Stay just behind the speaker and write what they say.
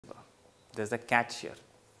There's a catch here.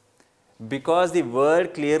 Because the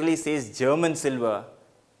word clearly says German silver,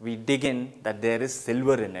 we dig in that there is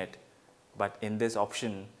silver in it. But in this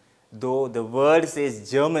option, though the word says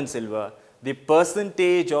German silver, the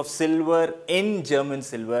percentage of silver in German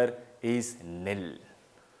silver is nil.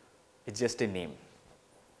 It's just a name.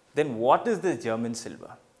 Then what is the German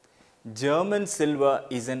silver? German silver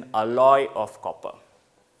is an alloy of copper.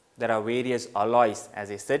 There are various alloys. As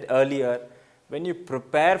I said earlier, when you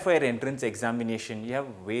prepare for your entrance examination, you have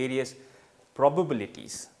various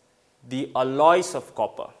probabilities. The alloys of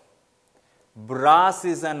copper. Brass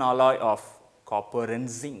is an alloy of copper and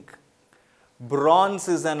zinc. Bronze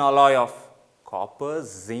is an alloy of copper,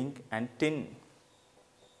 zinc and tin.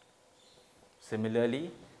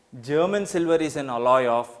 Similarly, German silver is an alloy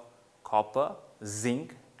of copper,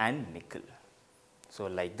 zinc and nickel. So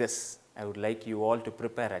like this, I would like you all to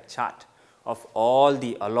prepare a chart of all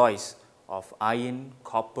the alloys of iron,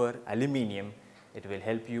 copper, aluminium. It will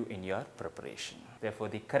help you in your preparation. Therefore,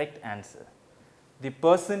 the correct answer, the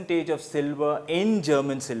percentage of silver in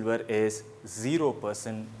German silver is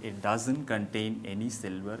 0%. It doesn't contain any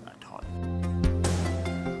silver at all.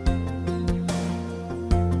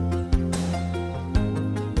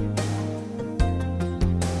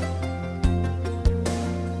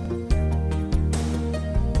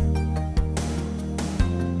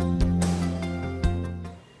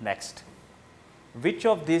 Next, which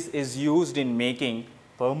of these is used in making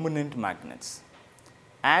permanent magnets?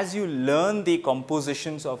 As you learn the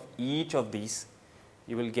compositions of each of these,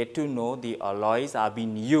 you will get to know the alloys are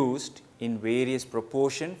being used in various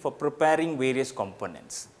proportion for preparing various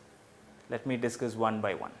components. Let me discuss one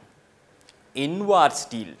by one. Invar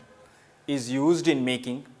steel is used in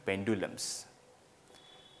making pendulums.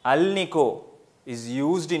 Alnico is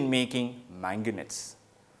used in making magnets.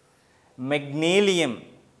 Magnesium,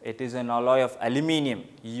 it is an alloy of aluminium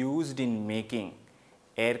used in making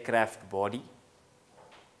aircraft body.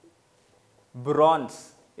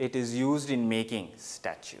 Bronze, it is used in making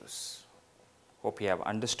statues. Hope you have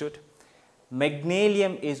understood.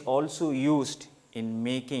 Magnesium is also used in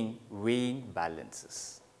making weighing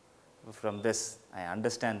balances. From this, I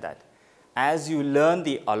understand that. As you learn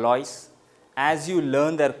the alloys, as you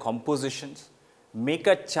learn their compositions, make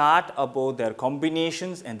a chart about their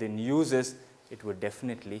combinations and then uses, it would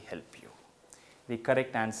definitely help you. The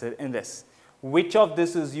correct answer in this. Which of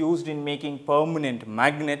this is used in making permanent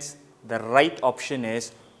magnets? The right option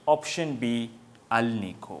is option B,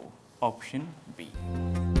 Alnico. Option B.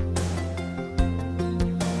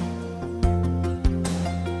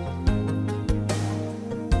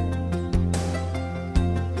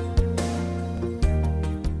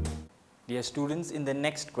 Dear students, in the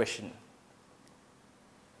next question,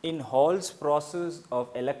 in Hall's process of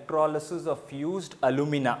electrolysis of fused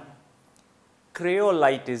alumina,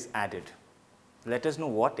 cryolite is added. Let us know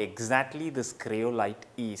what exactly this cryolite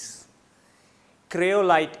is.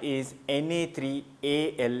 Cryolite is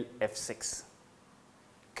Na3Al(F6).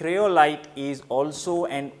 Cryolite is also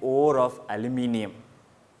an ore of aluminium.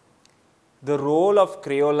 The role of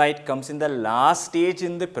cryolite comes in the last stage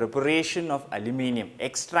in the preparation of aluminium,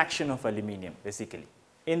 extraction of aluminium basically.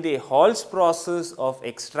 In the Hall's process of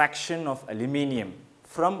extraction of aluminium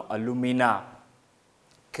from alumina,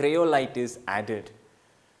 cryolite is added,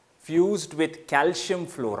 fused with calcium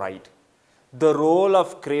fluoride. The role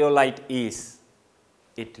of cryolite is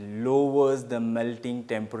it lowers the melting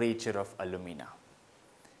temperature of alumina.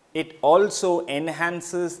 It also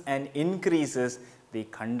enhances and increases the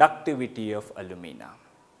conductivity of alumina.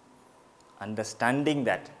 Understanding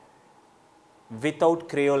that without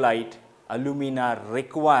cryolite, alumina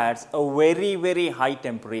requires a very, very high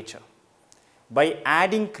temperature. By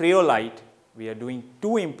adding cryolite, we are doing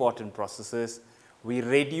two important processes. We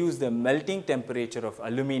reduce the melting temperature of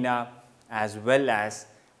alumina as well as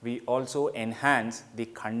we also enhance the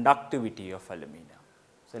conductivity of alumina.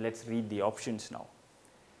 So let's read the options now.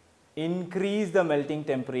 Increase the melting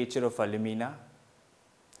temperature of alumina,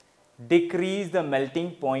 decrease the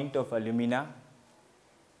melting point of alumina,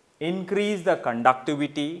 increase the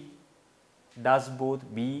conductivity, does both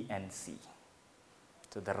B and C.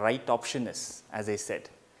 So the right option is, as I said,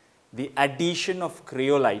 the addition of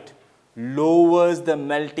cryolite lowers the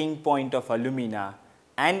melting point of alumina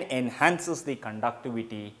and enhances the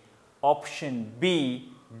conductivity. Option B,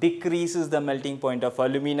 decreases the melting point of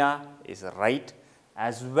alumina, is right,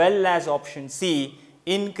 as well as option C,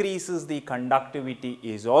 increases the conductivity,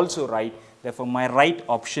 is also right. Therefore, my right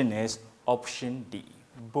option is option D.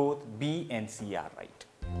 Both B and C are right.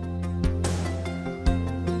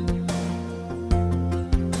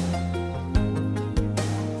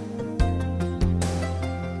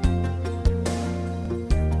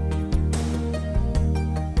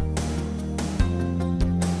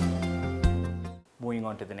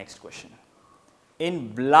 on to the next question. In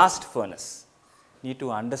blast furnace, need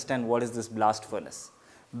to understand what is this blast furnace.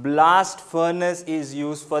 Blast furnace is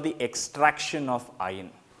used for the extraction of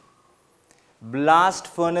iron. Blast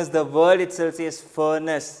furnace, the word itself says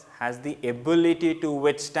furnace, has the ability to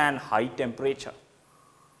withstand high temperature.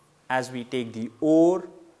 As we take the ore,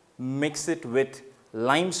 mix it with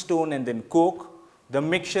limestone and then coke, the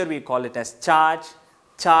mixture we call it as charge.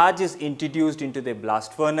 Charge is introduced into the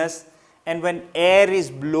blast furnace, and when air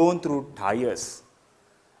is blown through tires,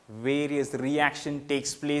 various reaction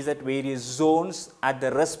takes place at various zones at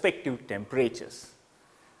the respective temperatures.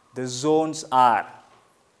 The zones are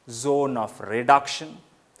zone of reduction,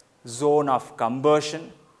 zone of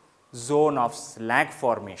combustion, zone of slag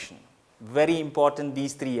formation. Very important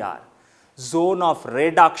these three are. Zone of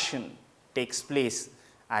reduction takes place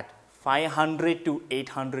at 500 to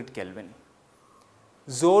 800 Kelvin.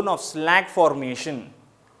 Zone of slag formation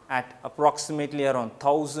at approximately around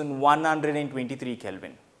 1123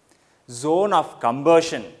 Kelvin. Zone of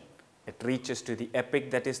combustion, it reaches to the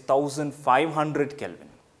epic, that is 1500 Kelvin.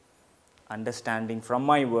 Understanding from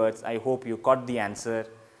my words, I hope you got the answer.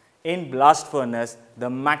 In blast furnace, the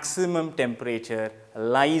maximum temperature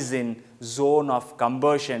lies in zone of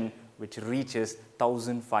combustion, which reaches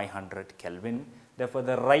 1500 Kelvin. Therefore,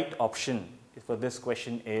 the right option for this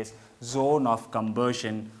question is zone of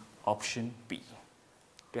combustion, option B.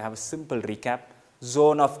 To have a simple recap,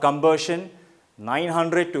 zone of combustion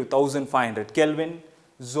 900 to 1500 Kelvin,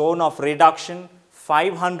 zone of reduction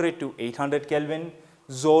 500 to 800 Kelvin,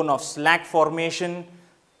 zone of slag formation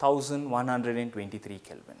 1123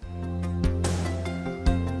 Kelvin.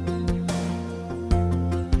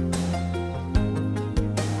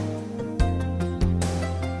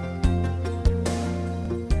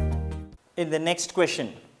 In the next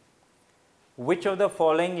question, which of the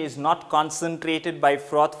following is not concentrated by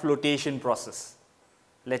froth flotation process?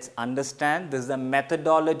 Let's understand this is a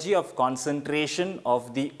methodology of concentration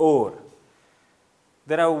of the ore.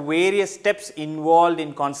 There are various steps involved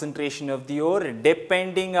in concentration of the ore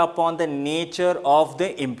depending upon the nature of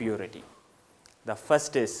the impurity. The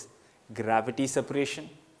first is gravity separation,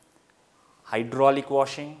 hydraulic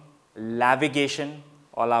washing, lavigation,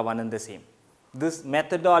 all are one and the same. This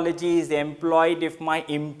methodology is employed if my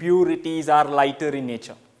impurities are lighter in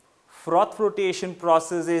nature. Froth flotation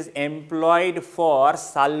process is employed for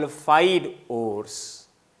sulfide ores.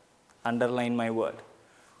 Underline my word.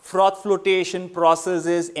 Froth flotation process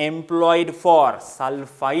is employed for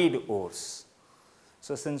sulfide ores.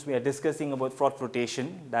 So since we are discussing about froth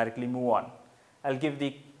flotation, directly move on. I'll give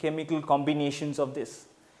the chemical combinations of this.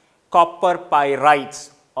 Copper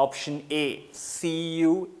pyrites, option A, CuFeS2.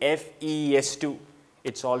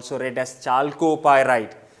 It's also read as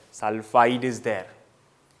chalcopyrite. Sulfide is there.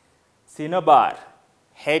 Cinnabar,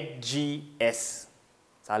 HgS.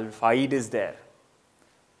 Sulfide is there.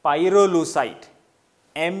 Pyrolusite,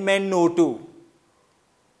 MnO2.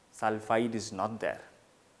 Sulfide is not there.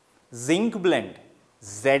 Zinc blend,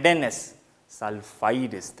 ZnS.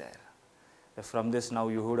 Sulfide is there. From this now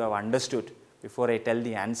you would have understood, before I tell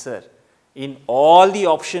the answer, in all the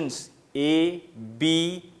options A,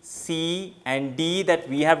 B, C and D that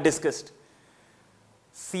we have discussed,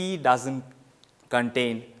 C doesn't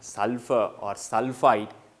contain sulfur or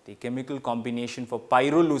sulfide, the chemical combination for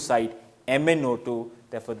pyrolusite, MnO2,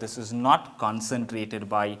 therefore this is not concentrated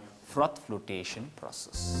by froth flotation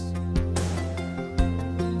process.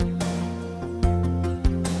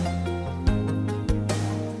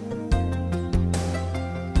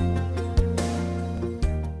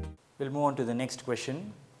 We'll move on to the next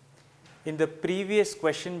question. In the previous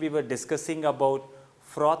question, we were discussing about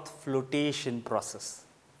froth flotation process.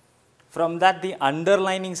 From that, the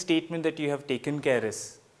underlining statement that you have taken care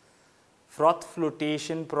is, froth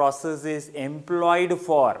flotation process is employed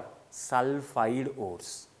for sulfide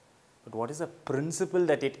ores. But what is the principle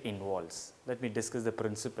that it involves? Let me discuss the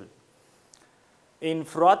principle. In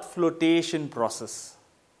froth flotation process,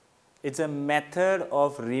 it's a method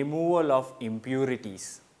of removal of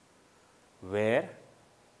impurities, where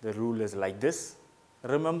the rule is like this.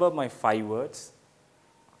 Remember my 5 words: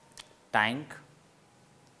 tank,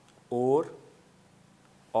 ore,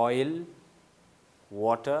 oil,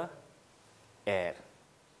 water, air.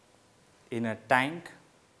 In a tank,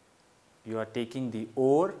 you are taking the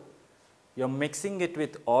ore, you are mixing it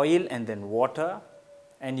with oil and then water,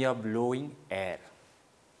 and you are blowing air.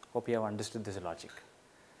 Hope you have understood this logic.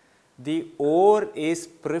 The ore is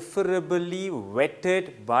preferably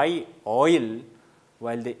wetted by oil,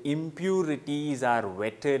 while the impurities are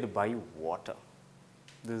wetted by water.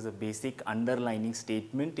 This is a basic underlining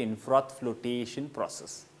statement in froth flotation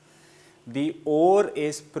process. the ore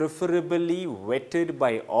is preferably wetted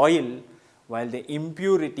by oil while the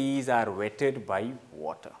impurities are wetted by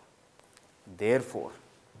water. Therefore,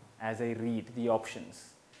 as I read the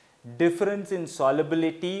options, difference in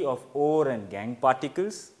solubility of ore and gangue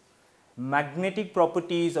particles, magnetic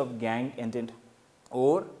properties of gangue and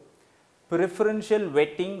ore, preferential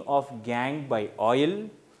wetting of gangue by oil,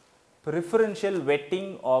 preferential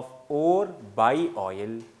wetting of ore by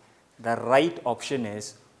oil. The right option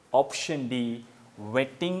is option D,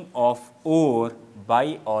 wetting of ore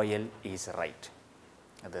by oil is right.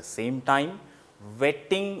 At the same time,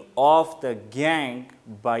 wetting of the gangue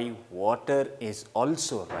by water is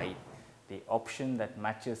also right. The option that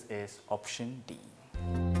matches is option D.